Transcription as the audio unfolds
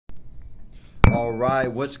All right,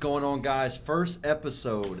 what's going on, guys? First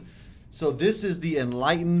episode. So this is the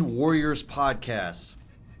Enlightened Warriors podcast.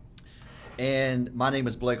 And my name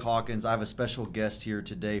is Blake Hawkins. I have a special guest here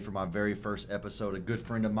today for my very first episode, a good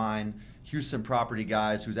friend of mine, Houston Property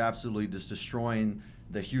Guys, who's absolutely just destroying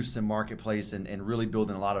the Houston marketplace and really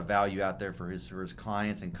building a lot of value out there for his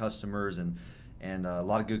clients and customers and a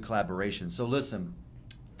lot of good collaboration. So listen,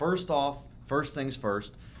 first things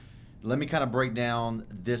first, let me kind of break down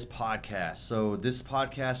this podcast. So this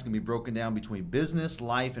podcast can be broken down between business,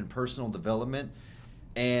 life, and personal development.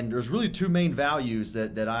 And there's really two main values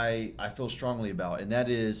that I feel strongly about, and that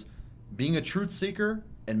is being a truth seeker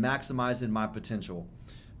and maximizing my potential.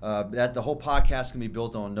 That the whole podcast can be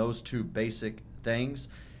built on those two basic things.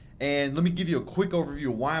 And let me give you a quick overview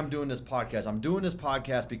of why I'm doing this podcast. I'm doing this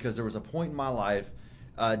podcast because there was a point in my life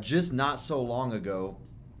just not so long ago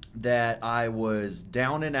that I was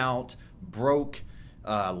down and out, broke,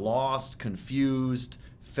 lost, confused,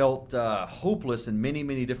 felt hopeless in many,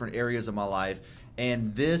 many different areas of my life.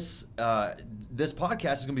 And this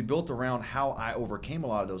podcast is going to be built around how I overcame a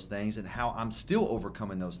lot of those things and how I'm still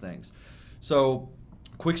overcoming those things. So,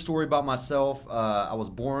 quick story about myself. I was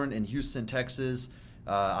born in Houston, Texas.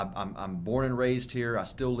 I'm born and raised here. I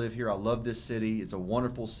still live here. I love this city. It's a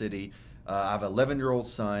wonderful city. I have an 11-year-old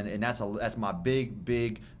son, and that's my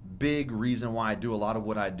big reason why I do a lot of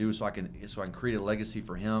what I do, so I can create a legacy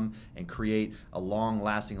for him and create a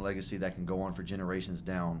long-lasting legacy that can go on for generations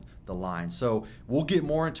down the line. So we'll get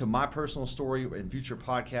more into my personal story in future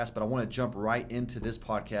podcasts, but I want to jump right into this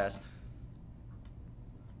podcast,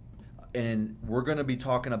 and we're going to be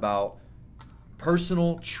talking about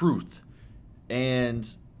personal truth. And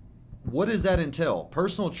what does that entail?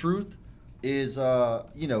 Personal truth is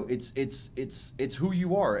it's who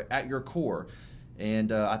you are at your core.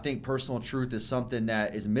 And I think personal truth is something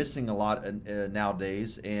that is missing a lot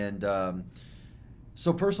nowadays. And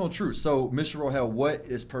so personal truth. So, Mr. Rohel, what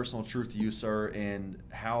is personal truth to you, sir, and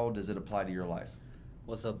how does it apply to your life?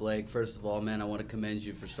 What's up, Blake? First of all, man, I want to commend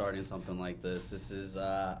you for starting something like this. This is,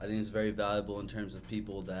 I think it's very valuable in terms of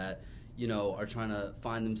people that, are trying to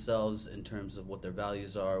find themselves in terms of what their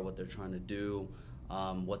values are, what they're trying to do,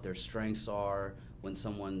 what their strengths are. When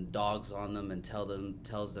someone dogs on them and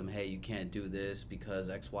tells them, hey, you can't do this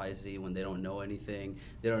because X, Y, Z, when they don't know anything,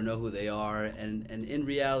 they don't know who they are. And in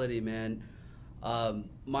reality, man,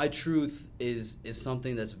 my truth is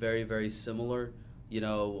something that's very, very similar.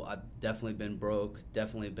 I've definitely been broke,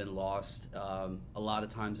 definitely been lost a lot of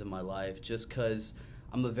times in my life, just because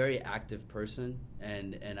I'm a very active person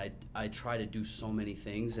and I try to do so many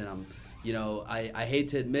things, and I hate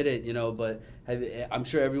to admit it, but I'm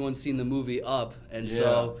sure everyone's seen the movie Up, and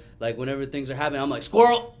so like whenever things are happening, I'm like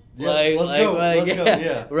squirrel, let's go,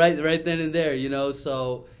 yeah. right then and there,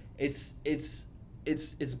 So it's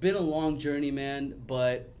been a long journey, man.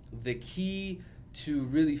 But the key to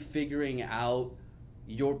really figuring out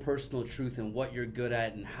your personal truth and what you're good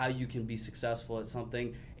at and how you can be successful at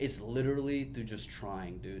something, it's literally through just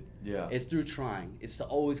trying, dude. Yeah. It's through trying. It's to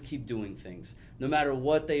always keep doing things. No matter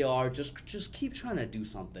what they are, just keep trying to do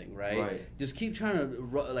something, right? Just keep trying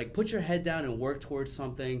to put your head down and work towards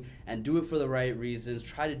something and do it for the right reasons.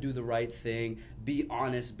 Try to do the right thing. Be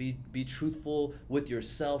honest. Be truthful with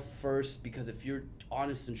yourself first, because if you're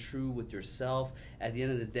honest and true with yourself, at the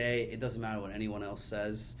end of the day, it doesn't matter what anyone else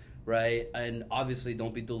says. Right, and obviously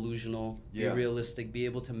don't be delusional, be realistic, be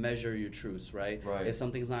able to measure your truths, right? If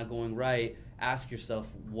something's not going right, ask yourself,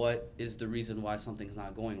 what is the reason why something's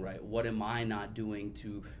not going right? What am I not doing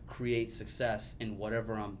to create success in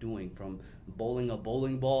whatever I'm doing, from bowling a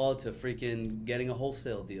bowling ball to freaking getting a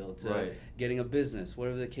wholesale deal to getting a business,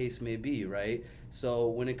 whatever the case may be, right? So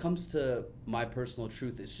when it comes to my personal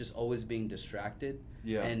truth, it's just always being distracted.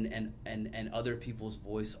 And other people's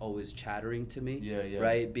voice always chattering to me,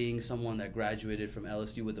 right? Being someone that graduated from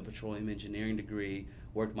LSU with a petroleum engineering degree,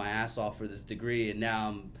 worked my ass off for this degree, and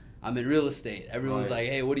now I'm in real estate. Everyone's like,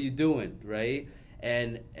 hey, what are you doing, right?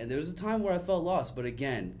 And there was a time where I felt lost, but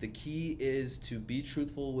again, the key is to be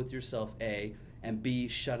truthful with yourself, A, and B,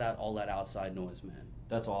 shut out all that outside noise, man.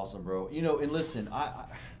 That's awesome, bro. And listen, I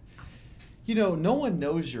no one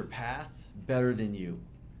knows your path better than you.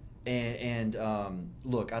 And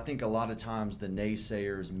look, I think a lot of times the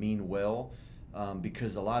naysayers mean well,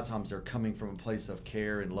 because a lot of times they're coming from a place of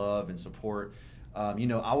care and love and support.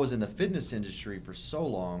 I was in the fitness industry for so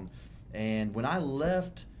long, and when I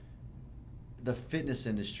left the fitness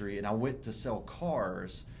industry and I went to sell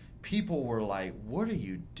cars, people were like, what are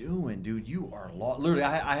you doing, dude? You are lost. Literally,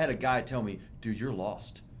 I had a guy tell me, dude, you're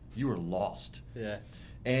lost. You are lost. Yeah.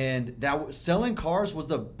 And selling cars was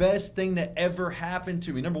the best thing that ever happened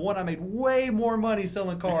to me. Number one, I made way more money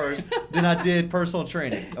selling cars than I did personal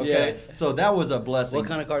training. Okay, so that was a blessing. What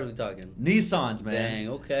kind of cars are we talking? Nissans, man. Dang,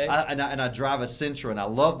 okay. And I drive a Sentra, and I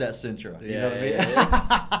love that Sentra. You know what I mean?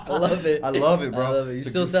 I love it. I love it, bro. I love it. You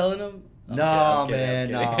still selling them? No,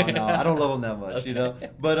 man, no. I don't love them that much, you know.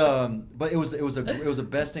 But it was the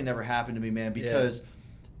best thing that ever happened to me, man, because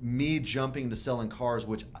me jumping to selling cars,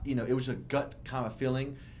 which, you know, it was a gut kind of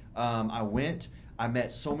feeling. I met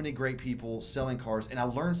so many great people selling cars, and I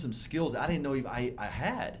learned some skills that I didn't know even I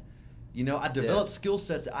had. You know, I developed skill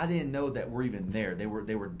sets that I didn't know that were even there. They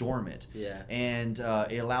were dormant. Yeah. And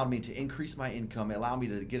it allowed me to increase my income. It allowed me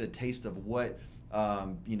to get a taste of what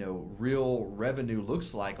real revenue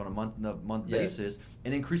looks like on a month basis,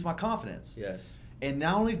 and increase my confidence. Yes. And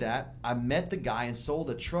not only that, I met the guy and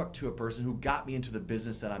sold a truck to a person who got me into the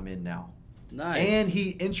business that I'm in now. Nice. And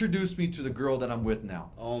he introduced me to the girl that I'm with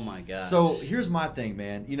now. Oh my gosh. So here's my thing,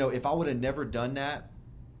 man. You know, if I would have never done that,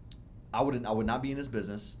 I would not be in this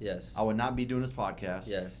business. Yes. I would not be doing this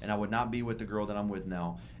podcast. Yes. And I would not be with the girl that I'm with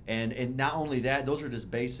now. And not only that, those are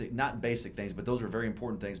just not basic things, but those are very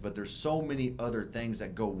important things. But there's so many other things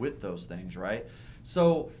that go with those things, right?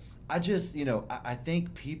 So I just, you know, I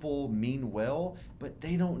think people mean well, but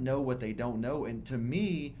they don't know what they don't know. And to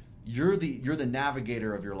me, you're the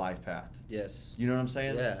navigator of your life path. Yes. You know what I'm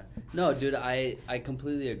saying? Yeah. No, dude, I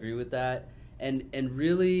completely agree with that. And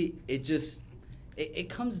really, it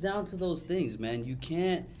comes down to those things, man. You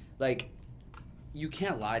can't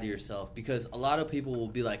lie to yourself, because a lot of people will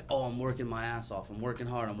be like, oh, I'm working my ass off. I'm working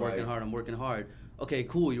hard. I'm working hard. Okay,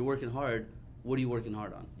 cool. You're working hard. What are you working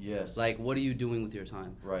hard on? Yes. Like, what are you doing with your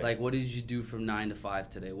time? Right. Like, what did you do from 9 to 5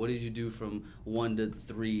 today? What did you do from 1 to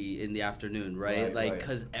 3 in the afternoon, right? Like,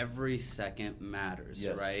 because every second matters,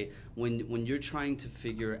 right? When you're trying to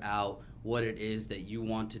figure out what it is that you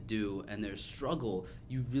want to do and there's struggle,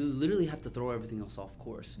 you really literally have to throw everything else off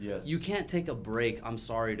course. Yes. You can't take a break, I'm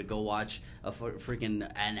sorry, to go watch a freaking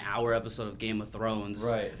an hour episode of Game of Thrones.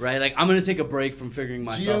 Right. Like, I'm going to take a break from figuring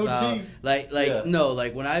myself out. No,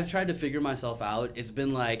 like, when I've tried to figure myself out, it's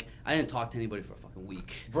been like, I didn't talk to anybody for a fucking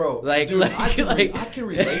week. Bro, like, dude, like, I can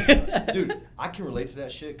relate to that. Dude, I can relate to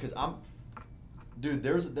that shit, because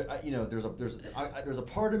there's a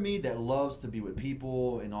part of me that loves to be with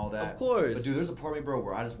people and all that. Of course. But dude, there's a part of me, bro,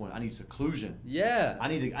 where I need seclusion. Yeah. I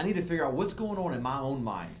need to figure out what's going on in my own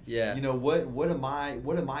mind. Yeah. You know, what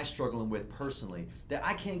am I struggling with personally that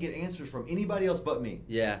I can't get answers from anybody else but me.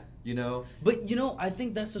 Yeah. You know? But, you know, I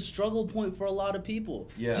think that's a struggle point for a lot of people.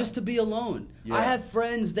 Yeah. Just to be alone. Yeah. I have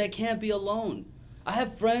friends that can't be alone. I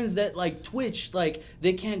have friends that, like, Twitch, like,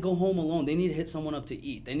 they can't go home alone. They need to hit someone up to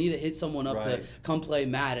eat. They need to hit someone up to come play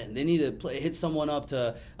Madden. They need to hit someone up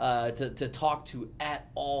to talk to at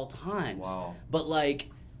all times. Wow. But,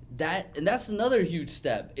 like, that's another huge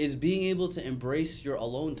step, is being able to embrace your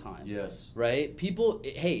alone time. Yes. Right? People,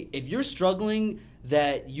 hey, if you're struggling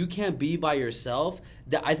that you can't be by yourself,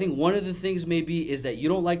 that I think one of the things maybe is that you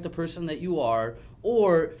don't like the person that you are,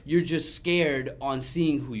 or you're just scared on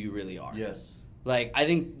seeing who you really are. Yes. Like, I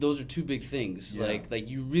think those are two big things. Yeah. Like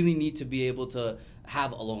you really need to be able to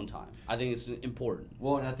have alone time. I think it's important.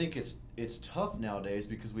 Well, and I think it's tough nowadays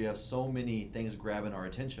because we have so many things grabbing our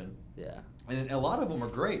attention. Yeah. And a lot of them are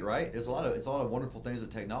great, right? It's a lot of wonderful things with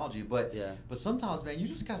technology, but sometimes, man, you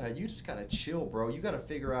just gotta chill, bro. You gotta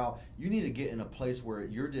figure out. You need to get in a place where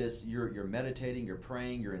you're meditating, you're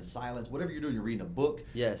praying, you're in silence, whatever you're doing. You're reading a book.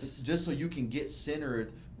 Yes. Just so you can get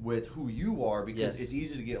centered with who you are, because it's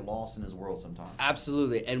easy to get lost in this world sometimes.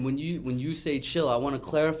 Absolutely. And when you say chill, I want to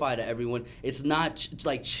clarify to everyone, it's not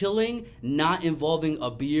like chilling, not involving a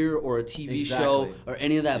beer or a TV show or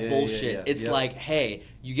any of that bullshit. It's like, hey,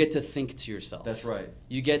 you get to think to yourself. That's right.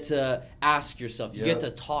 You get to ask yourself. You get to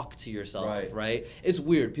talk to yourself, right? It's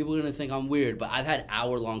weird. People are going to think I'm weird, but I've had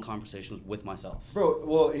hour-long conversations with myself. Bro,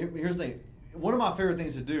 well, here's the thing. One of my favorite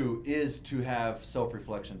things to do is to have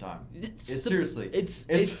self-reflection time. Seriously.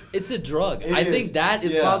 It's a drug. I think that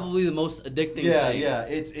is probably the most addicting thing. Yeah.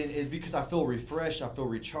 It's because I feel refreshed, I feel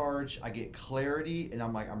recharged, I get clarity, and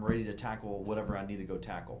I'm ready to tackle whatever I need to go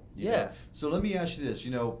tackle. You know? So let me ask you this.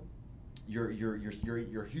 You know, you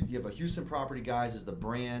have a Houston Property Guys as the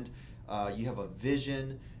brand. You have a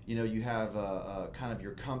vision. You know, you have kind of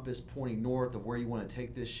your compass pointing north of where you want to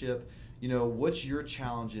take this ship. You know, what's your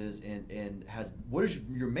challenges and what is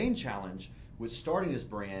your main challenge with starting this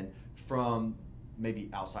brand from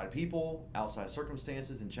maybe outside people, outside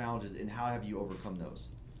circumstances and challenges, and how have you overcome those?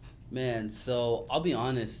 Man, so I'll be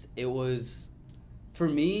honest, it was, for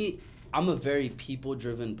me, I'm a very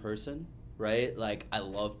people-driven person, right? Like, I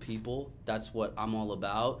love people. That's what I'm all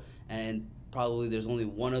about. And probably there's only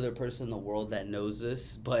one other person in the world that knows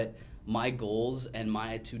this, but my goals and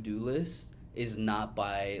my to-do list is not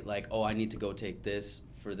by like, oh, I need to go take this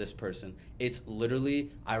for this person. It's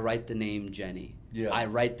literally, I write the name Jenny. Yeah. I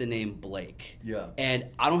write the name Blake. Yeah. And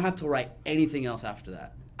I don't have to write anything else after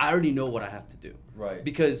that. I already know what I have to do. Right.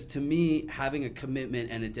 Because to me, having a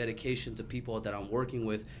commitment and a dedication to people that I'm working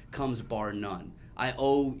with comes bar none. I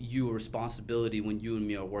owe you a responsibility when you and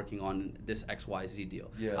me are working on this XYZ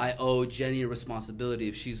deal. Yeah. I owe Jenny a responsibility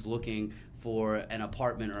if she's looking for an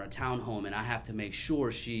apartment or a townhome, and I have to make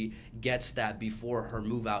sure she gets that before her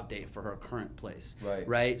move out date for her current place. Right.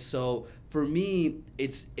 Right? So for me,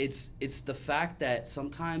 it's the fact that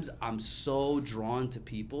sometimes I'm so drawn to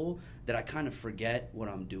people that I kind of forget what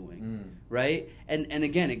I'm doing. Right? And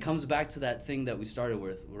again, it comes back to that thing that we started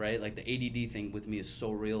with, right? Like the ADD thing with me is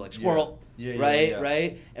so real, like squirrel. Yeah, right?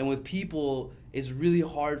 Right? And with people, it's really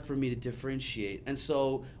hard for me to differentiate. And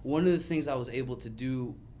so one of the things I was able to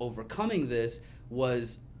do overcoming this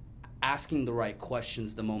was asking the right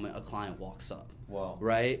questions the moment a client walks up. Wow.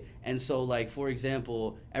 Right? And so, like, for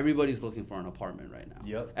example, everybody's looking for an apartment right now.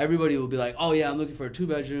 Yep. Everybody will be like, oh, yeah, I'm looking for a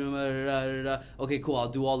 2-bedroom. Okay, cool. I'll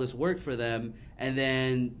do all this work for them. And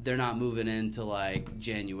then they're not moving into, like,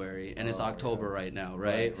 January. And it's October right now,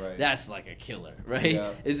 right? Right. That's, like, a killer, right?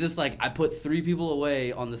 Yeah. It's just like I put 3 people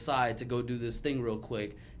away on the side to go do this thing real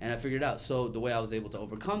quick. And I figured it out. So the way I was able to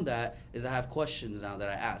overcome that is I have questions now that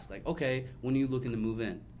I ask. Like, okay, when are you looking to move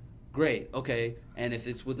in? Great, okay. And if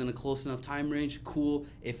it's within a close enough time range, cool.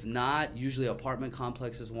 If not, usually apartment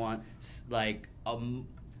complexes want like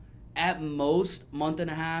at most month and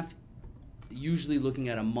a half, usually looking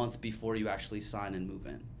at a month before you actually sign and move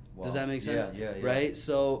in. Wow. Does that make sense? Yeah. Right?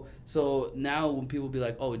 So now when people be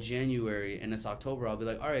like, oh, January and it's October, I'll be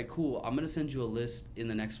like, all right, cool. I'm going to send you a list in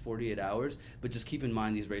the next 48 hours, but just keep in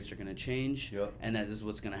mind these rates are going to change and that this is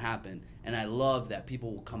what's going to happen. And I love that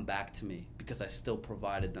people will come back to me because I still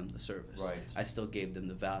provided them the service. Right. I still gave them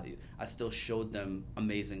the value. I still showed them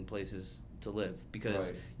amazing places to live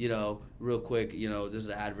because, you know, real quick, you know, there's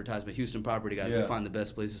an advertisement, Houston Property Guys. We find the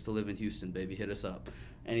best places to live in Houston, baby. Hit us up.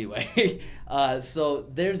 Anyway, so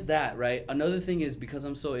there's that, right? Another thing is because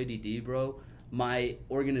I'm so ADD, bro, my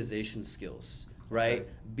organization skills, right?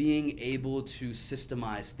 Being able to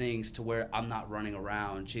systemize things to where I'm not running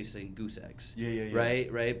around chasing goose eggs.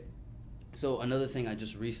 Right? So another thing I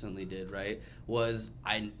just recently did, right, was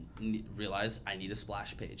I realized I need a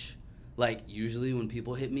splash page. Like, usually when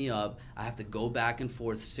people hit me up, I have to go back and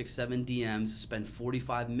forth 6-7 DMs, spend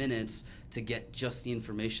 45 minutes to get just the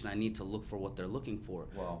information I need to look for what they're looking for.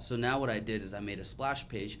 Wow. So now what I did is I made a splash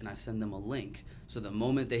page and I send them a link. So the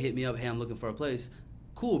moment they hit me up, hey, I'm looking for a place,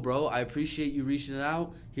 cool, bro, I appreciate you reaching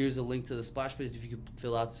out. Here's a link to the splash page. If you could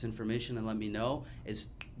fill out this information and let me know, it's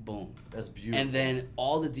boom. That's beautiful. And then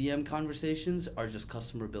all the DM conversations are just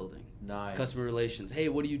customer building. Nice. Customer relations. Hey,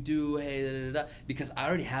 what do you do? Hey, da-da-da-da. Because I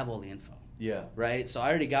already have all the info. Yeah. Right? So I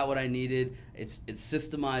already got what I needed. It's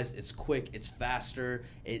systemized. It's quick. It's faster.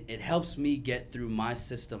 It helps me get through my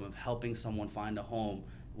system of helping someone find a home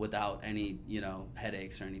without any, you know,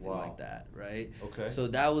 headaches or anything like that. Right? Okay. So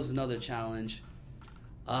that was another challenge.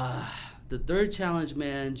 The third challenge,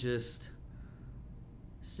 man, it's just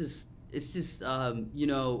you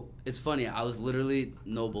know, it's funny. I was literally,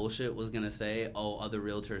 no bullshit, was going to say, oh, other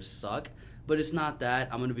realtors suck. But it's not that.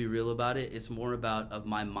 I'm going to be real about it. It's more about of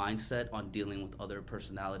my mindset on dealing with other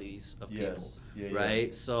personalities of people. Right?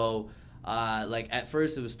 Yeah. So, like, at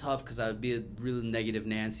first it was tough because I would be a really negative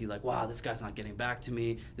Nancy. Like, wow, this guy's not getting back to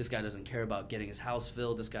me. This guy doesn't care about getting his house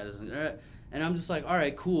filled. This guy doesn't. And I'm just like, all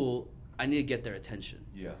right, cool. I need to get their attention.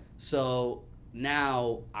 Yeah. So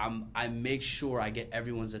now I make sure I get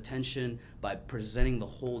everyone's attention by presenting the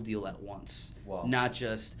whole deal at once. Wow. Not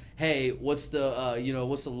just, hey, what's the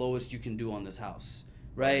what's the lowest you can do on this house,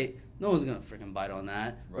 right? No one's gonna freaking bite on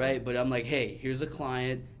that, right? But I'm like, hey, here's a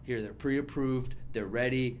client. Here, they're pre-approved. They're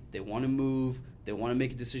ready. They want to move. They want to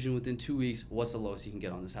make a decision within 2 weeks. What's the lowest you can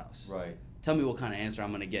get on this house? Right. Tell me what kind of answer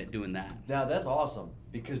I'm gonna get doing that. Now that's awesome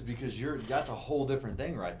because that's a whole different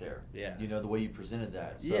thing right there. Yeah. You know, the way you presented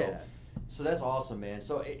that. So, yeah. So that's awesome, man.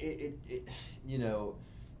 So it you know,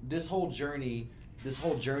 this whole journey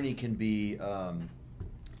can be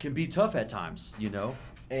tough at times, you know,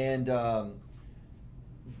 and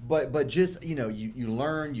but just, you know, you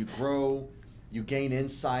learn, you grow, you gain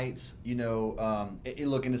insights, you know.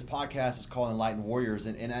 Look, in this podcast is called Enlightened Warriors,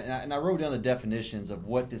 and I wrote down the definitions of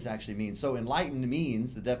what this actually means. So enlightened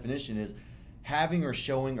means, the definition is having or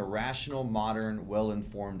showing a rational, modern,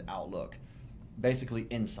 well-informed outlook, basically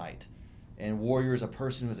insight. And warrior is a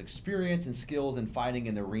person who has experience and skills in fighting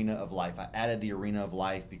in the arena of life. I added the arena of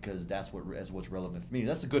life because that's what's relevant for me.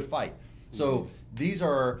 That's a good fight. So these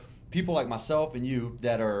are people like myself and you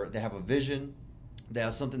that have a vision, they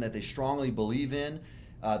have something that they strongly believe in.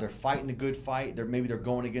 They're fighting a good fight. Maybe they're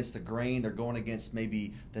going against the grain. They're going against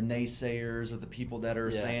maybe the naysayers or the people that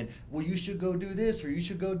are saying, "Well, you should go do this or you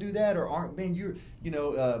should go do that," or "Man,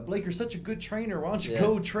 Blake, you're such a good trainer. Why don't you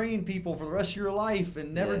go train people for the rest of your life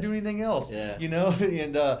and never do anything else?"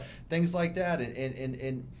 And things like that.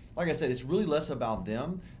 And like I said, it's really less about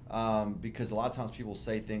them because a lot of times people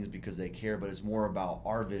say things because they care, but it's more about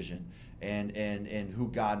our vision and who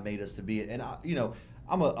God made us to be. And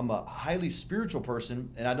I'm a highly spiritual person,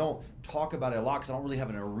 and I don't talk about it a lot because I don't really have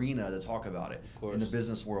an arena to talk about it in the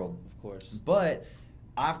business world. Of course. But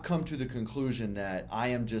I've come to the conclusion that I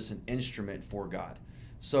am just an instrument for God.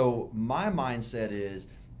 So my mindset is,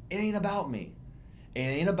 it ain't about me.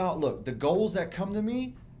 And it ain't about, look, the goals that come to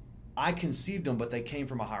me, I conceived them, but they came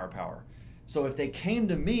from a higher power. So if they came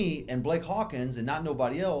to me and Blake Hawkins and not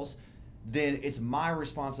nobody else, then it's my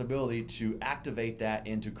responsibility to activate that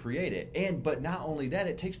and to create it. But not only that,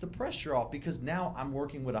 it takes the pressure off because now I'm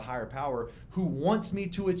working with a higher power who wants me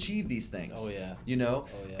to achieve these things. Oh yeah.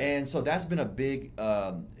 And so that's been a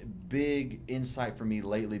big insight for me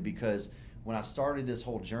lately because when I started this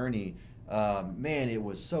whole journey, man, it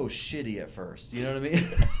was so shitty at first. You know what I mean?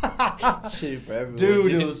 Shitty for everyone.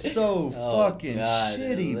 Dude, it was so fucking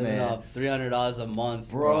shitty, living man. Off $300 a month,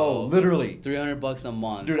 bro. Literally, $300 a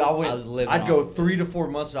month. Dude, I'd go 3 to 4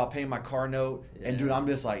 months without paying my car note, and dude, I'm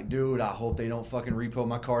just like, dude, I hope they don't fucking repo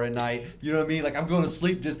my car at night. You know what I mean? Like I'm going to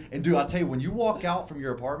sleep and dude, I'll tell you, when you walk out from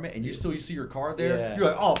your apartment and you see your car there, you're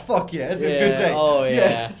like, oh fuck yeah, it's a good day. Oh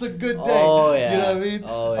yeah, it's a good day. Oh yeah, you know what I mean?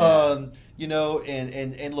 Oh yeah.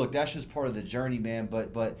 And look, that's just part of the journey, man.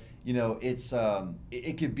 But it's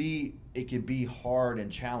it could be hard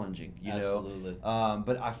and challenging, Absolutely.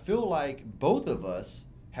 But I feel like both of us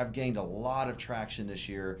have gained a lot of traction this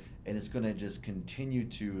year, and it's going to just continue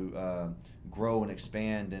to grow and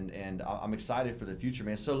expand. And I'm excited for the future,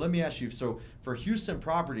 man. So let me ask you. So for Houston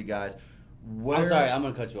Property Guys, I'm sorry, I'm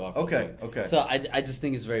going to cut you off. Okay. So I just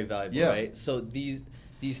think it's very valuable, right? So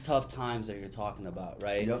these tough times that you're talking about,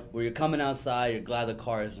 right? Yep. Where you're coming outside, you're glad the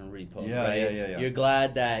car isn't repo, right? Yeah. You're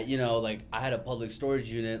glad that, like I had a public storage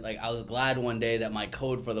unit. Like I was glad one day that my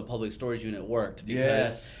code for the public storage unit worked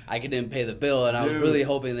because I didn't pay the bill, and I was really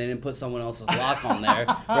hoping they didn't put someone else's lock on there,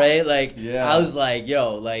 right? Like I was like,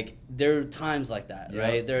 yo, like there are times like that,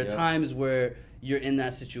 right? There are times where you're in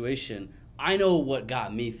that situation. I know what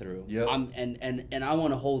got me through. Yep. And I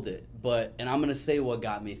want to hold it, and I'm gonna say what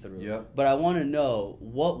got me through. Yep. But I want to know,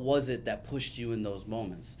 what was it that pushed you in those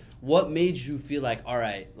moments? What made you feel like, all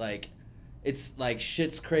right, like it's like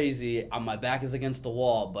shit's crazy, my back is against the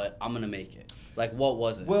wall, but I'm gonna make it. Like, what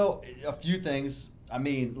was it? Well, a few things. I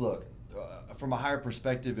mean, look, from a higher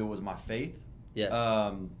perspective, it was my faith. Yes.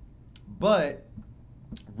 But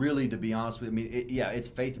really, to be honest with you, I mean, it's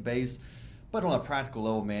faith based. But on a practical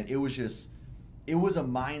level, man, it was a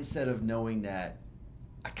mindset of knowing that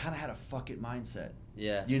I kind of had a fuck it mindset.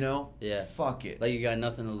 Yeah. Yeah. Fuck it. Like you got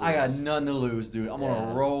nothing to lose. I got nothing to lose, dude. I'm going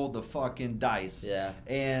to roll the fucking dice. Yeah.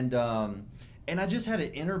 And I just had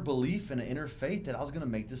an inner belief and an inner faith that I was going to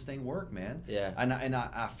make this thing work, man. Yeah. And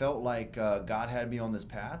I felt like God had me on this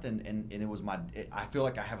path, and it was I feel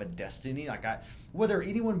like I have a destiny. Like whether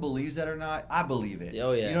anyone believes that or not, I believe it.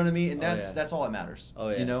 Oh yeah. You know what I mean? And that's all that matters. Oh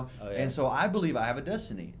yeah. Oh yeah. And so I believe I have a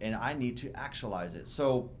destiny, and I need to actualize it.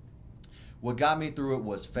 So what got me through it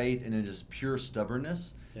was faith and then just pure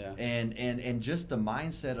stubbornness. Yeah. And just the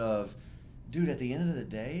mindset of, dude, at the end of the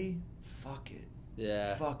day, fuck it.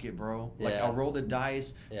 Yeah. Fuck it, bro. Like, I'll roll the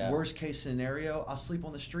dice. Yeah. Worst case scenario, I'll sleep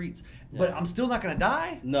on the streets. But I'm still not going to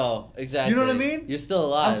die. No, exactly. You know what I mean? You're still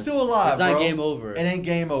alive. I'm still alive, It's not bro. game over. It ain't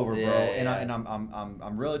game over, bro. Yeah, And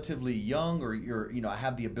I'm relatively young, or I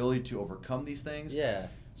have the ability to overcome these things. Yeah.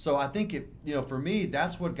 So I think for me,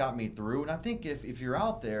 that's what got me through. And I think if you're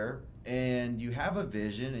out there and you have a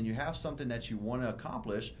vision and you have something that you want to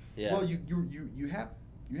accomplish, well, you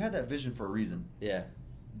have that vision for a reason. Yeah.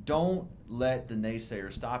 Don't let the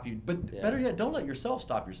naysayers stop you. But better yet, don't let yourself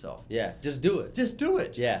stop yourself. Yeah. Just do it. Just do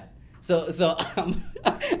it. Yeah. So I'm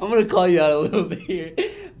gonna call you out a little bit here.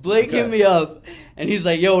 Blake hit me up and he's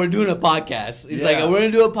like, "Yo, we're doing a podcast." He's like, "We're gonna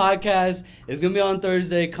do a podcast. It's gonna be on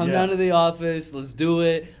Thursday. Come down to the office. Let's do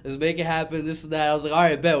it. Let's make it happen. This and that." I was like, "All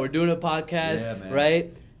right, bet. We're doing a podcast." Yeah, man.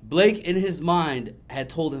 Right? Blake, in his mind, had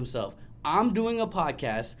told himself, "I'm doing a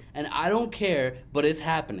podcast and I don't care, but it's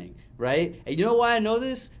happening." Right? And you know why I know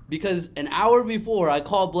this? Because an hour before, I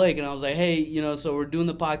called Blake and I was like, "Hey, so we're doing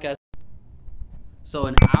the podcast." So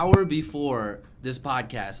an hour before this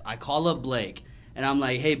podcast, I call up Blake And I'm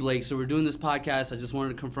like, hey, Blake, so we're doing this podcast. I just wanted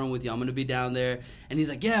to confirm with you. I'm going to be down there. And he's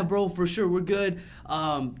like, yeah, bro, for sure. We're good.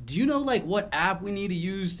 Do you know, like, what app we need to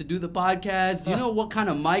use to do the podcast? Do you know what kind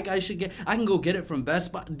of mic I should get? I can go get it from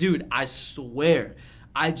Best Buy. Dude, I swear.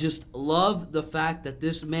 I just love the fact that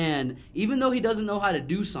this man, even though he doesn't know how to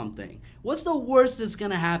do something, what's the worst that's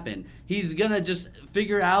going to happen? He's going to just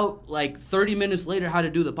figure out like 30 minutes later how to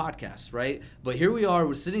do the podcast, right? But here we are,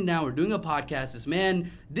 we're sitting down, we're doing a podcast. This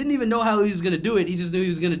man didn't even know how he was going to do it. He just knew he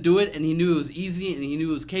was going to do it, and he knew it was easy, and he knew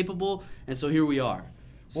it was capable, and so here we are.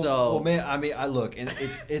 Well, man, I mean, I look, and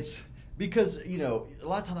it's because, you know, a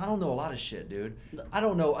lot of times I don't know a lot of shit, dude. I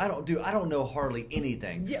don't know hardly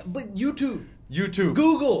anything. Yeah, but YouTube,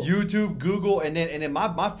 Google, and then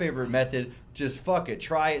my favorite method, just fuck it,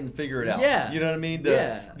 try it and figure it out. Yeah, you know what I mean.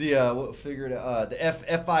 Figure it out. The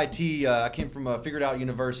FIT. I came from Figured Out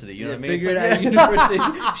University. You know what I mean? Figured Out University.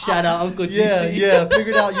 Shout out Uncle GC. Yeah.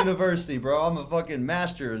 Figured Out University, bro. I'm a fucking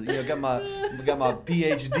master. You know, got my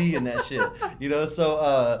PhD in that shit. You know,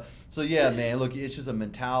 so yeah, man. Look, it's just a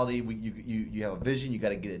mentality. You have a vision. You got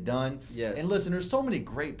to get it done. Yes. And listen, there's so many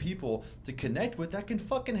great people to connect with that can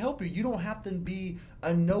fucking help you. You don't have to be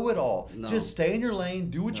a know-it-all. No. Just stay in your lane.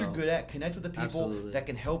 Do what you're good at. Connect with the people Absolutely. that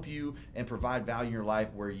can help you and provide value in your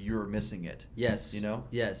life where you're missing it. Yes. You know?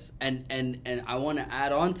 Yes. And I want to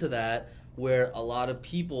add on to that, where a lot of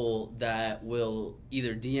people that will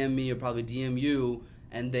either DM me or probably DM you,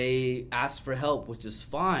 and they ask for help, which is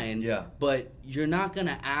fine. Yeah. But you're not going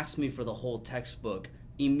to ask me for the whole textbook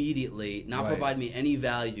immediately, not provide me any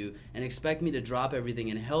value, and expect me to drop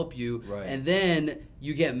everything and help you, and then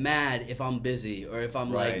you get mad if I'm busy or if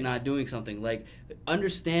I'm like not doing something. Like,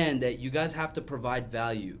 understand that you guys have to provide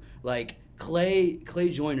value. Like, Clay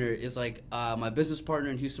Joyner is like my business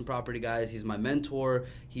partner in Houston Property Guys. He's my mentor.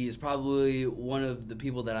 He is probably one of the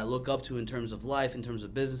people that I look up to in terms of life, in terms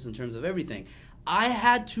of business, in terms of everything. I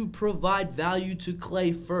had to provide value to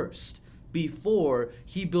Clay first before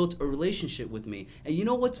he built a relationship with me. And you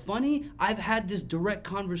know what's funny? I've had this direct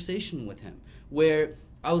conversation with him where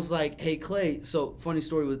I was like, hey, Clay, so funny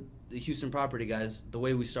story with the Houston Property Guys, the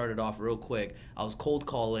way we started off real quick, I was cold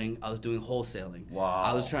calling, I was doing wholesaling. Wow.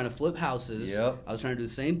 I was trying to flip houses. Yep. I was trying to do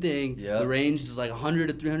the same thing. Yep. The range is like 100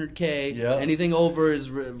 to 300K. Yep. Anything over is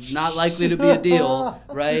not likely to be a deal,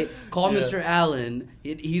 right? Call Mr. Allen.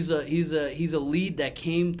 He's a lead that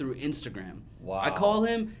came through Instagram. Wow. I call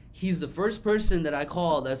him. He's the first person that I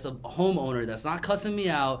call that's a homeowner, that's not cussing me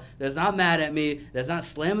out, that's not mad at me, that's not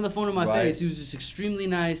slamming the phone in my face. He was just extremely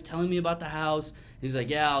nice, telling me about the house. He's like,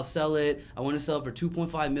 yeah, I'll sell it. I want to sell it for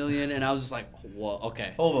 $2.5 million. And I was just like, well,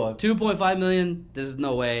 okay. Hold on. $2.5 million? There's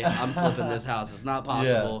no way I'm flipping this house. It's not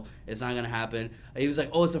possible. Yeah. It's not going to happen. He was like,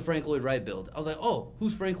 oh, it's a Frank Lloyd Wright build. I was like, oh,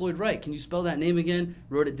 who's Frank Lloyd Wright? Can you spell that name again?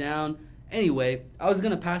 Wrote it down. Anyway, I was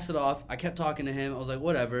going to pass it off. I kept talking to him. I was like,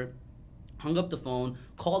 whatever. Hung up the phone,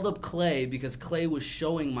 called up Clay because Clay was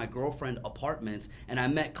showing my girlfriend apartments, and I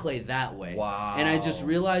met Clay that way. Wow. And I just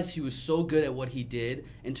realized he was so good at what he did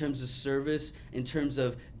in terms of service, in terms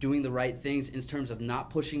of doing the right things, in terms of not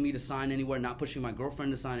pushing me to sign anywhere, not pushing my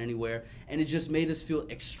girlfriend to sign anywhere, and it just made us feel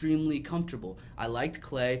extremely comfortable. I liked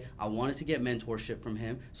Clay. I wanted to get mentorship from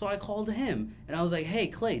him, so I called him, and I was like, hey,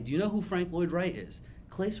 Clay, do you know who Frank Lloyd Wright is?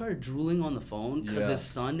 Clay started drooling on the phone because his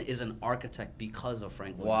son is an architect because of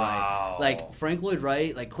Frank Lloyd Wright. Like, Frank Lloyd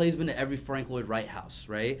Wright, like, Clay's been to every Frank Lloyd Wright house,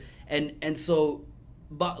 right? And so,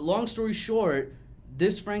 but long story short,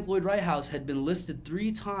 this Frank Lloyd Wright house had been listed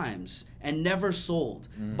 3 times and never sold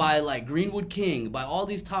by, like, Greenwood King, by all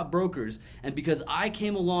these top brokers. And because I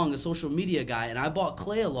came along, a social media guy, and I brought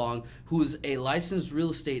Clay along, who's a licensed real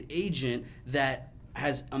estate agent that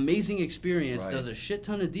has amazing experience, does a shit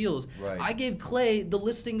ton of deals. I gave Clay the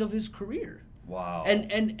listing of his career. Wow.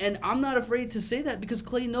 And I'm not afraid to say that because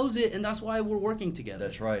Clay knows it, and that's why we're working together.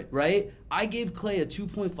 That's right. Right? I gave Clay a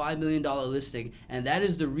 $2.5 million listing, and that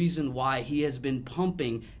is the reason why he has been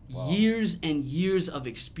pumping years and years of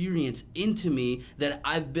experience into me. That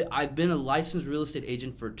I've been a licensed real estate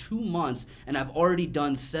agent for 2 months, and I've already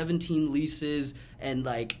done 17 leases, and,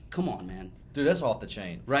 like, come on, man. Dude, that's off the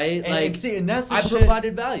chain, right? And see, and that's the I shit,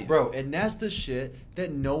 provided value, bro. And that's the shit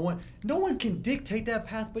that no one can dictate that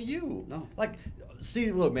path but you. No, like,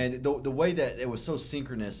 see, look, man, the way that it was so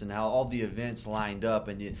synchronous and how all the events lined up,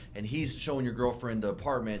 and he's showing your girlfriend the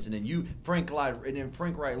apartments, and then you Frank Wright.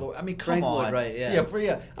 I mean, come on, Lloyd Wright,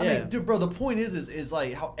 yeah. I mean, dude, bro. The point is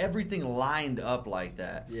like how everything lined up like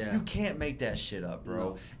that. Yeah, you can't make that shit up, bro.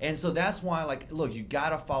 No. And so that's why, like, look, you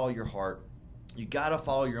gotta follow your heart. You gotta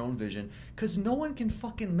follow your own vision, because no one can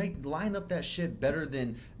fucking line up that shit better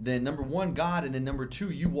than number one, God, and then number two,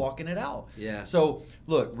 you walking it out. Yeah. So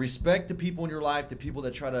look, respect the people in your life, the people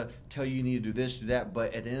that try to tell you need to do this, do that,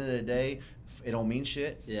 but at the end of the day, it don't mean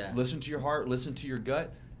shit. Yeah. Listen to your heart, listen to your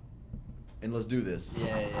gut, and let's do this.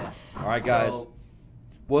 Yeah. All right, guys.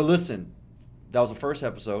 Well, listen, that was the first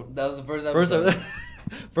episode. That was the first episode.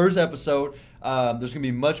 First episode. There's going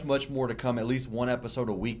to be much, much more to come. At least one episode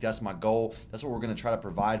a week. That's my goal. That's what we're going to try to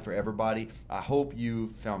provide for everybody. I hope you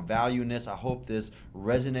found value in this. I hope this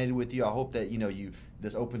resonated with you. I hope that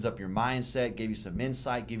this opens up your mindset, gave you some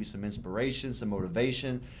insight, gave you some inspiration, some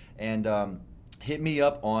motivation. And hit me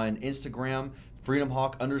up on Instagram,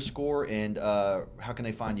 FreedomHawk _ and how can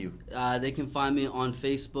they find you? They can find me on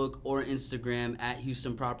Facebook or Instagram at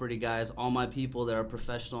Houston Property Guys. All my people that are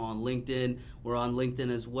professional on LinkedIn, we're on LinkedIn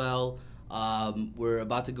as well. We're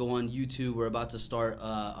about to go on YouTube. We're about to start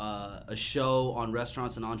a show on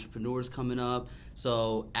restaurants and entrepreneurs coming up.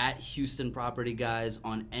 So at Houston Property Guys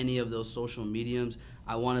on any of those social mediums.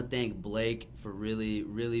 I want to thank Blake for really,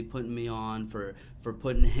 really putting me on, for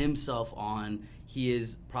putting himself on. He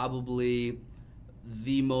is probably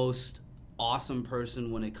the most awesome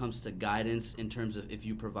person when it comes to guidance in terms of if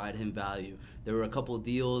you provide him value. There were a couple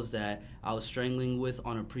deals that I was strangling with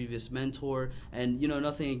on a previous mentor, and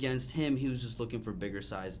nothing against him, he was just looking for bigger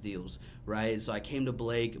size deals, right? So I came to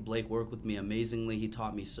Blake worked with me amazingly. He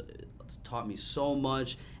taught me so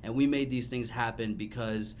much, and we made these things happen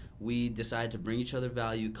because we decided to bring each other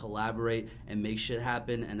value, collaborate, and make shit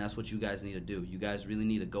happen. And that's what you guys need to do. You guys really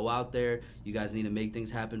need to go out there. You guys need to make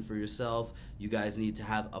things happen for yourself. You guys need to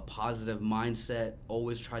have a positive mindset.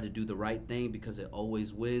 Always try to do the right thing because it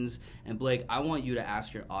always wins. And Blake, I want you to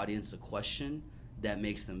ask your audience a question that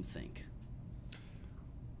makes them think.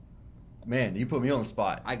 Man, you put me on the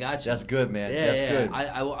spot. I got you. That's good, man. That's good.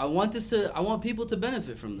 I want people to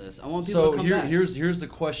benefit from this. I want people to come back. Here's the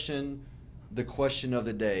question. The question of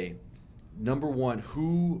the day. Number one,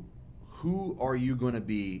 who are you going to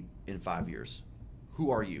be in 5 years?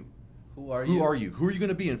 Who are you? Who are you? Who are you? Who are you going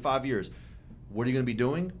to be in 5 years? What are you going to be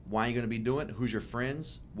doing? Why are you going to be doing it? Who's your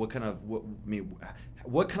friends? What kind of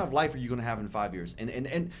life are you going to have in 5 years?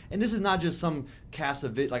 And this is not just some cast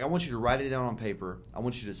of it. Like, I want you to write it down on paper. I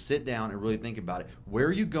want you to sit down and really think about it. Where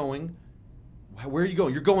are you going? Where are you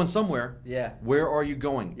going? You're going somewhere. Yeah. Where are you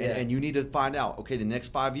going? Yeah. And you need to find out, okay, the next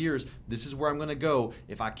 5 years, this is where I'm going to go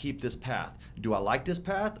if I keep this path. Do I like this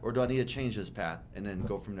path, or do I need to change this path? And then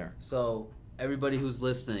go from there. So, everybody who's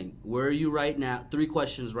listening, where are you right now? 3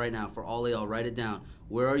 questions right now for all of y'all. Write it down.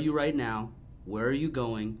 Where are you right now? Where are you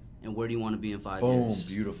going? And where do you want to be in 5 years?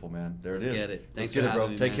 Boom. Beautiful, man. There Let's it is. get it. Thanks Let's get it,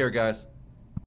 bro. Take care, guys.